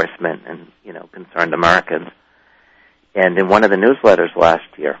law enforcement and, concerned Americans. And in one of the newsletters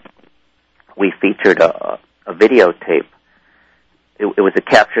last year, we featured a videotape. It was a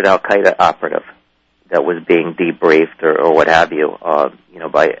captured Al-Qaeda operative that was being debriefed or what have you,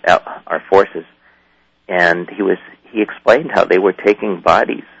 by our forces. And he explained how they were taking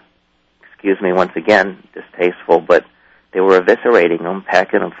bodies, excuse me, once again, distasteful, but they were eviscerating them,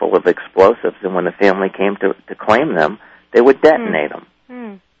 packing them full of explosives, and when the family came to claim them, they would detonate them.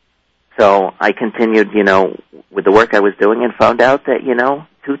 So I continued, with the work I was doing and found out that,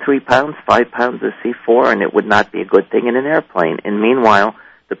 2-3 pounds, 5 pounds of C4, and it would not be a good thing in an airplane. And meanwhile,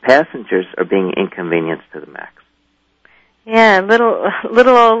 the passengers are being inconvenienced to the max. Yeah,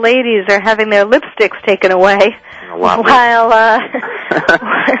 little old ladies are having their lipsticks taken away while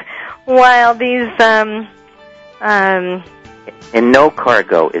these and no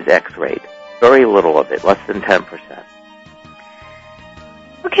cargo is X-rayed. Very little of it, less than 10%.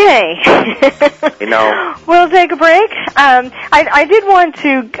 Okay. We'll take a break. I did want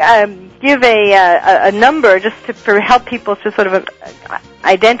to give a number just to help people to sort of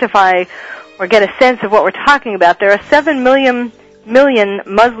identify or get a sense of what we're talking about. There are 7 million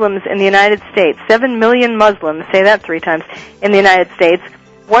Muslims in the United States. 7 million Muslims, say that 3 times, in the United States.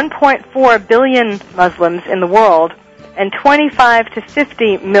 1.4 billion Muslims in the world, and 25 to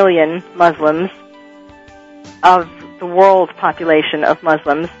 50 million Muslims of the world population of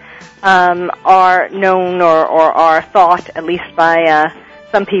Muslims are known or are thought, at least by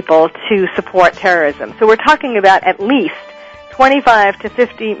some people, to support terrorism. So we're talking about at least 25 to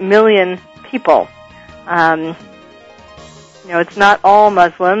 50 million people. It's not all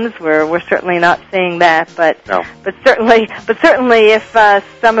Muslims. We're certainly not saying that, but certainly if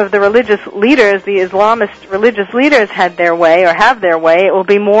some of the religious leaders, the Islamist religious leaders, had their way or have their way, it will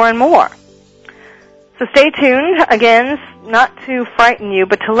be more and more. So stay tuned, again, not to frighten you,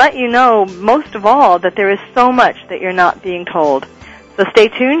 but to let you know, most of all, that there is so much that you're not being told. So stay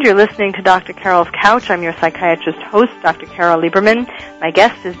tuned. You're listening to Dr. Carol's Couch. I'm your psychiatrist host, Dr. Carol Lieberman. My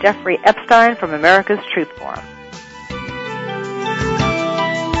guest is Jeffrey Epstein from America's Truth Forum.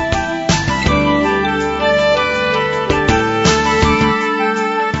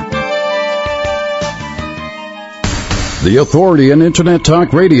 the authority in Internet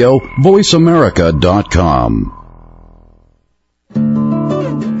Talk Radio, VoiceAmerica.com.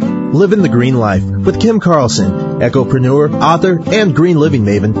 Living the Green Life with Kim Carlson, ecopreneur, author, and green living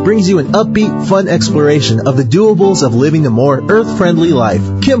maven, brings you an upbeat, fun exploration of the doables of living a more earth-friendly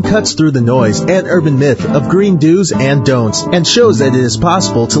life. Kim cuts through the noise and urban myth of green do's and don'ts and shows that it is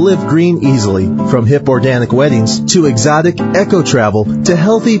possible to live green easily. From hip organic weddings to exotic eco travel to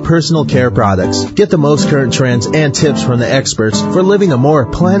healthy personal care products. Get the most current trends and tips from the experts for living a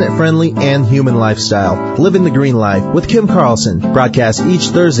more planet-friendly and human lifestyle. Living the Green Life with Kim Carlson, broadcast each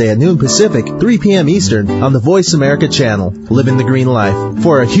Thursday at noon Pacific, 3 p.m. Eastern on the Voice America channel. Living the Green Life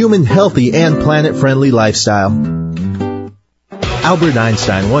for a human, healthy, and planet-friendly lifestyle. Albert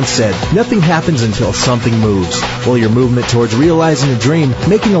Einstein once said, "Nothing happens until something moves." Well, your movement towards realizing a dream,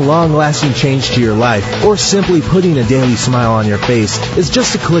 making a long-lasting change to your life, or simply putting a daily smile on your face is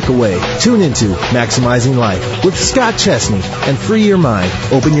just a click away. Tune into Maximizing Life with Scott Chesney and free your mind,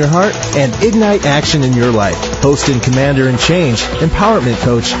 open your heart, and ignite action in your life. Host and commander-in-change, empowerment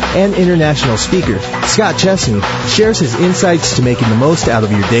coach, and international speaker, Scott Chesney shares his insights to making the most out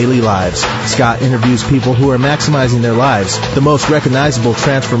of your daily lives. Scott interviews people who are maximizing their lives, the most recognizable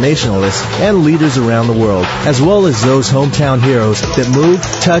transformationalists and leaders around the world, as well as those hometown heroes that move,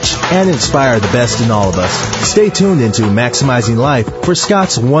 touch, and inspire the best in all of us. Stay tuned into Maximizing Life for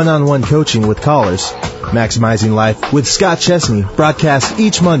Scott's one-on-one coaching with callers. Maximizing Life with Scott Chesney, broadcast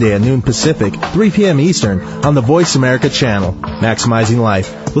each Monday at noon Pacific, 3 p.m. Eastern on the Voice America channel. Maximizing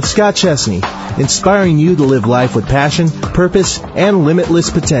Life with Scott Chesney, inspiring you to live life with passion, purpose, and limitless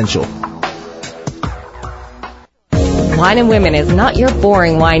potential. Wine and Women is not your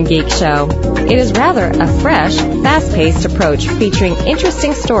boring wine geek show. It is rather a fresh, fast-paced approach featuring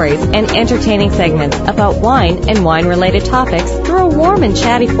interesting stories and entertaining segments about wine and wine-related topics through a warm and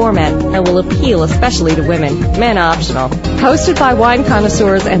chatty format that will appeal especially to women, men optional. Hosted by wine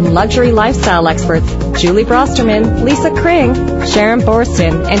connoisseurs and luxury lifestyle experts Julie Brosterman, Lisa Kring, Sharon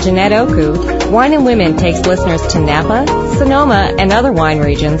Borston, and Jeanette Oku, Wine and Women takes listeners to Napa, Sonoma, and other wine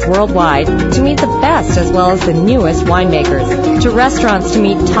regions worldwide to meet the best as well as the newest winemakers, to restaurants to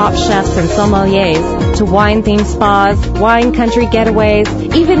meet top chefs and sommeliers, to wine-themed spas, wine country getaways,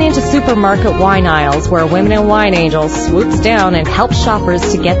 even into supermarket wine aisles where Women in Wine Angel swoops down and helps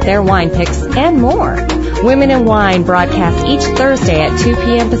shoppers to get their wine picks and more. Women in Wine broadcasts each Thursday at 2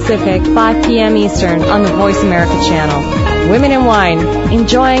 p.m. Pacific, 5 p.m. Eastern on the Voice America channel. Women in Wine,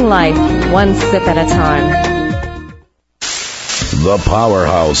 enjoying life one sip at a time. The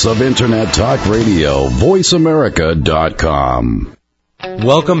powerhouse of Internet Talk Radio, VoiceAmerica.com.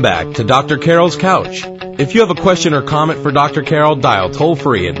 Welcome back to Dr. Carol's Couch. If you have a question or comment for Dr. Carol, dial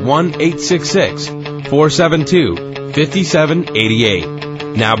toll-free at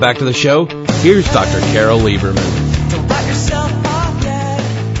 1-866-472-5788. Now back to the show. Here's Dr. Carol Lieberman.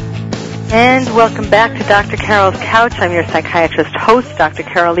 And welcome back to Dr. Carol's Couch. I'm your psychiatrist host, Dr.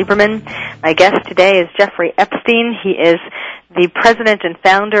 Carol Lieberman. My guest today is Jeffrey Epstein. He is the president and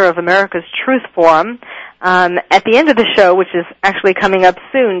founder of America's Truth Forum. At the end of the show, which is actually coming up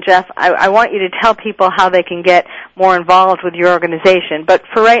soon, Jeff, I want you to tell people how they can get more involved with your organization. But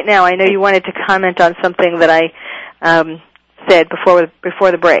for right now, I know you wanted to comment on something that I said before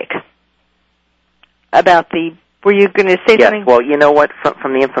the break about the. Were you going to say something? Yes, well, you know what?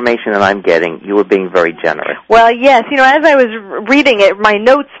 From the information that I'm getting, you were being very generous. Well, yes. You know, as I was reading it, my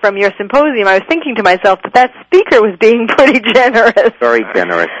notes from your symposium, I was thinking to myself that speaker was being pretty generous. Very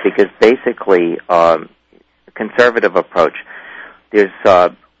generous, because basically, conservative approach, there's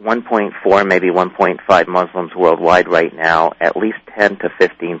 1.4, maybe 1.5 Muslims worldwide right now. At least 10 to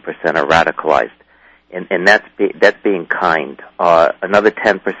 15% are radicalized, and that's being kind. Another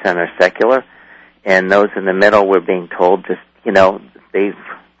 10% are secular. And those in the middle were being told just, you know, they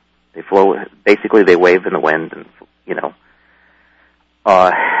flow, basically they wave in the wind and, you know.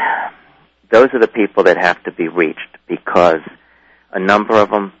 Those are the people that have to be reached, because a number of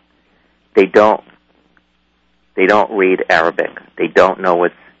them, they don't read Arabic. They don't know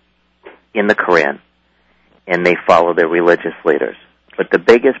what's in the Quran, and they follow their religious leaders. But the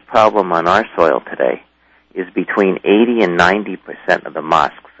biggest problem on our soil today is between 80 and 90% of the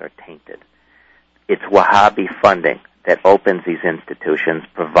mosques are tainted. It's Wahhabi funding that opens these institutions,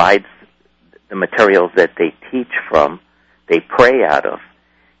 provides the materials that they teach from, they pray out of,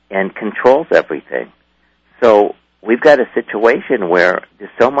 and controls everything. So we've got a situation where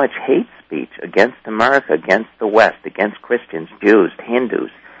there's so much hate speech against America, against the West, against Christians, Jews,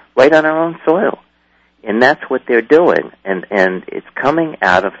 Hindus, right on our own soil. And that's what they're doing. And it's coming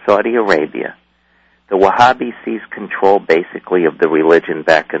out of Saudi Arabia. The Wahhabi seized control basically of the religion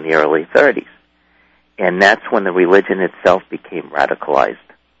back in the early 30s. And that's when the religion itself became radicalized.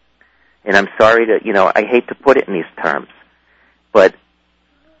 And I'm sorry to, I hate to put it in these terms, but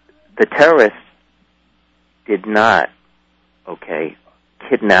the terrorists did not,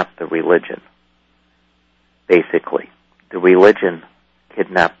 kidnap the religion, basically. The religion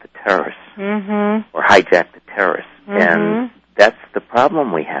kidnapped the terrorists, or hijacked the terrorists. And that's the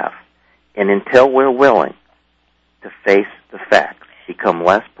problem we have. And until we're willing to face the facts, become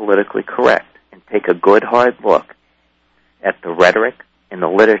less politically correct, and take a good hard look at the rhetoric and the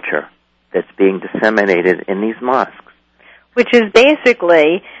literature that's being disseminated in these mosques. Which is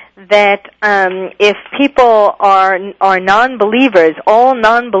basically that if people are non-believers, all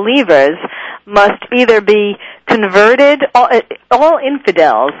non-believers must either be converted, all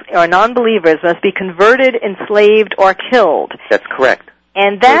infidels or non-believers must be converted, enslaved, or killed. That's correct.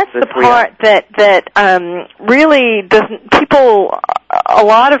 And that's the part that really doesn't, a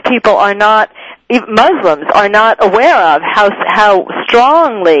lot of people are not, even Muslims are not aware of how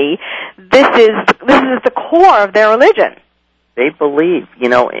strongly this is the core of their religion. They believe,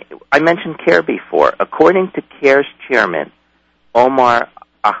 I mentioned CARE before. According to CARE's chairman, Omar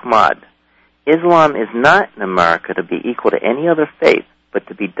Ahmad, Islam is not in America to be equal to any other faith, but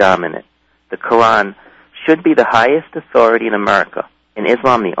to be dominant. The Quran should be the highest authority in America, and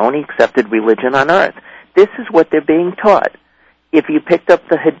Islam the only accepted religion on earth. This is what they're being taught. If you picked up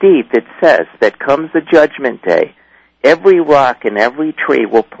the Hadith, it says that comes the judgment day, every rock and every tree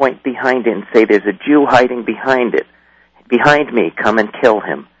will point behind it and say, there's a Jew hiding behind it. Behind me, come and kill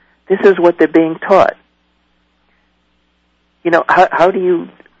him. This is what they're being taught. How do you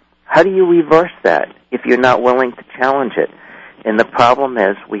reverse that if you're not willing to challenge it? And the problem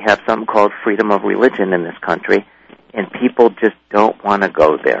is we have something called freedom of religion in this country, and people just don't want to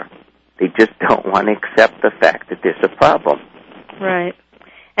go there. They just don't want to accept the fact that there's a problem. Right.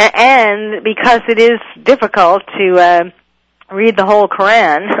 And because it is difficult to read the whole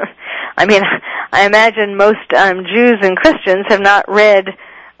Quran, I mean, I imagine most Jews and Christians have not read,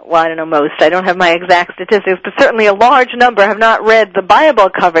 well, I don't know most, I don't have my exact statistics, but certainly a large number have not read the Bible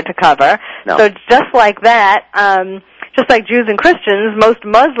cover to cover. No. So just like that, just like Jews and Christians, most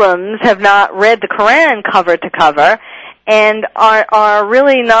Muslims have not read the Quran cover to cover and are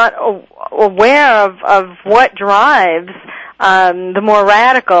really not aware of what drives the more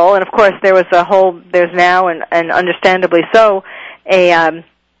radical, and of course there's now, and understandably so,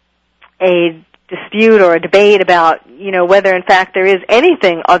 a dispute or a debate about, whether in fact there is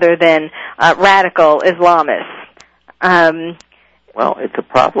anything other than radical Islamists. Well, it's a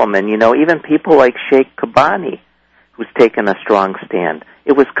problem, and even people like Sheikh Kabani, who's taken a strong stand.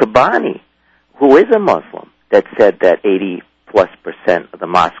 It was Kabani, who is a Muslim, that said that 80+% of the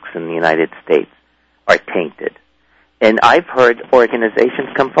mosques in the United States are tainted. And I've heard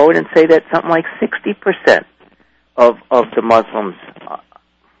organizations come forward and say that something like 60% of the Muslims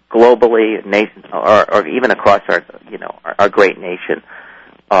globally, or even across our great nation,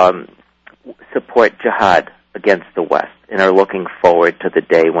 support jihad against the West and are looking forward to the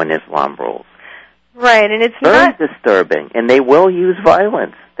day when Islam rules. Right, and it's very disturbing. And they will use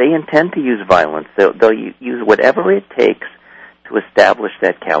violence. They intend to use violence. They'll use whatever it takes to establish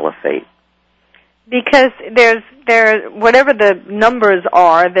that caliphate. Because there, whatever the numbers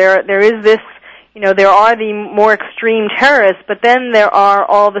are, there is this, there are the more extreme terrorists, but then there are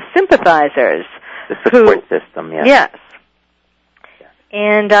all the sympathizers. The support system, yes. Yes.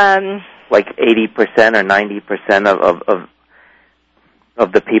 And like 80% or 90%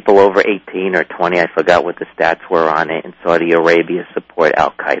 of the people over 18 or 20, I forgot what the stats were on it, in Saudi Arabia support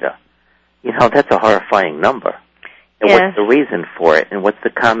Al-Qaeda. That's a horrifying number. And yes. What's the reason for it? And what's the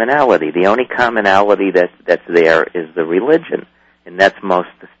commonality? The only commonality that's there is the religion, and that's most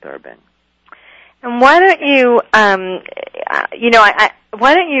disturbing. And why don't you,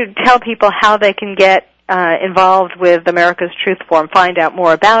 why don't you tell people how they can get involved with America's Truth Forum, find out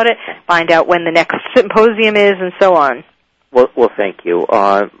more about it, find out when the next symposium is, and so on? Well, thank you.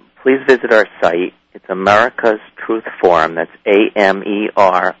 Please visit our site. It's America's Truth Forum. That's AMERICAS.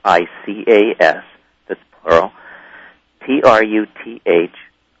 That's plural.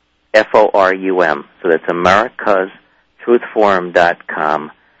 TRUTHFORUM. So that's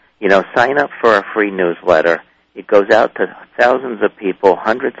americastruthforum.com. Sign up for our free newsletter. It goes out to thousands of people,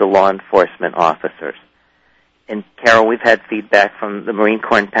 hundreds of law enforcement officers. And, Carol, we've had feedback from the Marine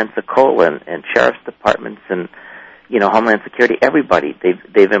Corps in Pensacola and sheriff's departments and, Homeland Security, everybody.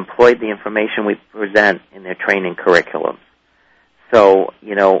 They've employed the information we present in their training curriculums. So,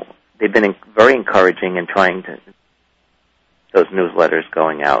 they've been very encouraging in trying to those newsletters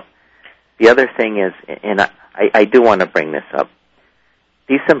going out. The other thing is, and I do want to bring this up,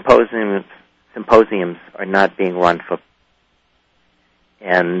 these symposiums symposiums are not being run for,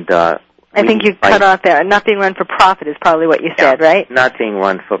 and I think you cut off there. Not being run for profit is probably what you said, right? Not being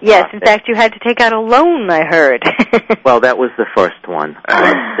run for profit. Yes, in fact, you had to take out a loan, I heard. Well, that was the first one.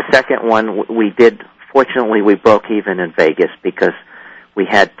 The second one, fortunately, we broke even in Vegas because we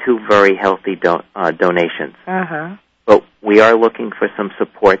had 2 very healthy donations. Uh-huh. But we are looking for some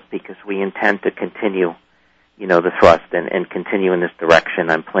support because we intend to continue, the thrust and continue in this direction.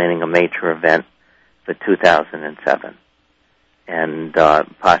 I'm planning a major event for 2007. And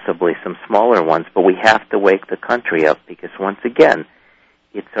possibly some smaller ones, but we have to wake the country up because, once again,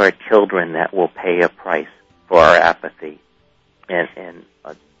 it's our children that will pay a price for our apathy and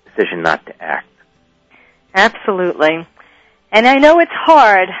a decision not to act. Absolutely. And I know it's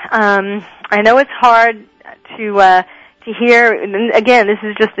hard. I know it's hard to hear. And again, this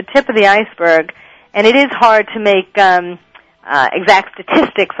is just the tip of the iceberg, and it is hard to make exact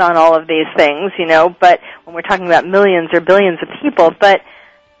statistics on all of these things, but when we're talking about millions or billions of people, but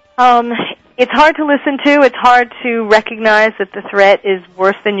it's hard to listen to. It's hard to recognize that the threat is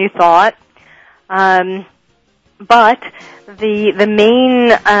worse than you thought. But the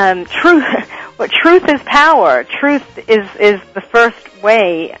main truth is power. Truth is the first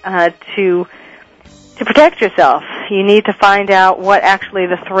way to protect yourself. You need to find out what actually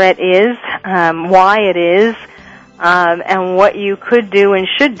the threat is, why it is, and what you could do and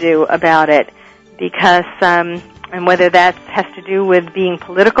should do about it, because and whether that has to do with being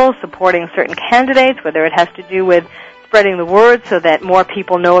political, supporting certain candidates, whether it has to do with spreading the word so that more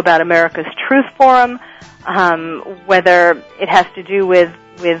people know about America's Truth Forum, whether it has to do with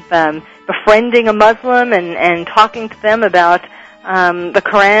befriending a Muslim and talking to them about the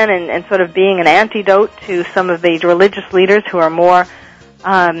Quran and sort of being an antidote to some of the religious leaders who are more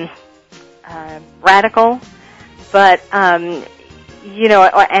radical. But, and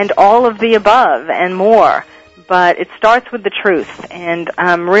all of the above and more. But it starts with the truth. And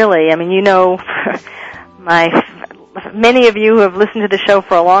really, many of you who have listened to the show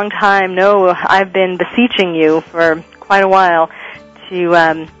for a long time know I've been beseeching you for quite a while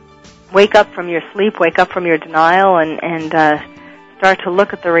to wake up from your sleep, wake up from your denial, and start to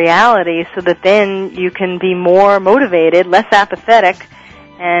look at the reality so that then you can be more motivated, less apathetic,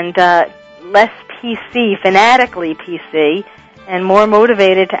 and less PC, fanatically PC, and more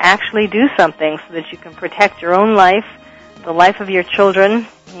motivated to actually do something so that you can protect your own life, the life of your children,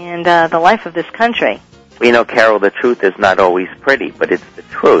 and the life of this country. Well, Carol, the truth is not always pretty, but it's the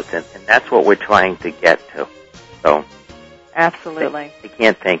truth, and that's what we're trying to get to. So, absolutely. I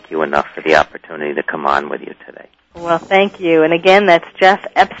can't thank you enough for the opportunity to come on with you today. Well, thank you. And again, that's Jeff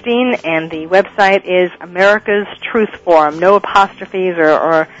Epstein, and the website is America's Truth Forum. No apostrophes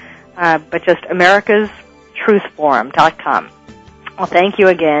but just americastruthforum.com. Well, thank you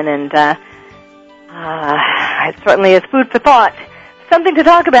again, and it certainly is food for thought. Something to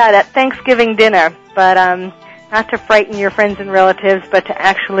talk about at Thanksgiving dinner, but not to frighten your friends and relatives, but to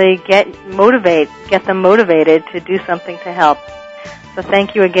actually get them motivated to do something to help. So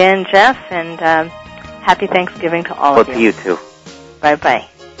thank you again, Jeff, and happy Thanksgiving to all of you. To you too. Bye-bye.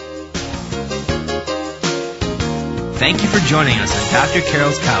 Thank you for joining us on Dr.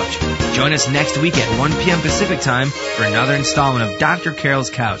 Carol's Couch. Join us next week at 1 p.m. Pacific Time for another installment of Dr.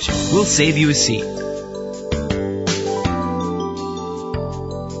 Carol's Couch. We'll save you a seat.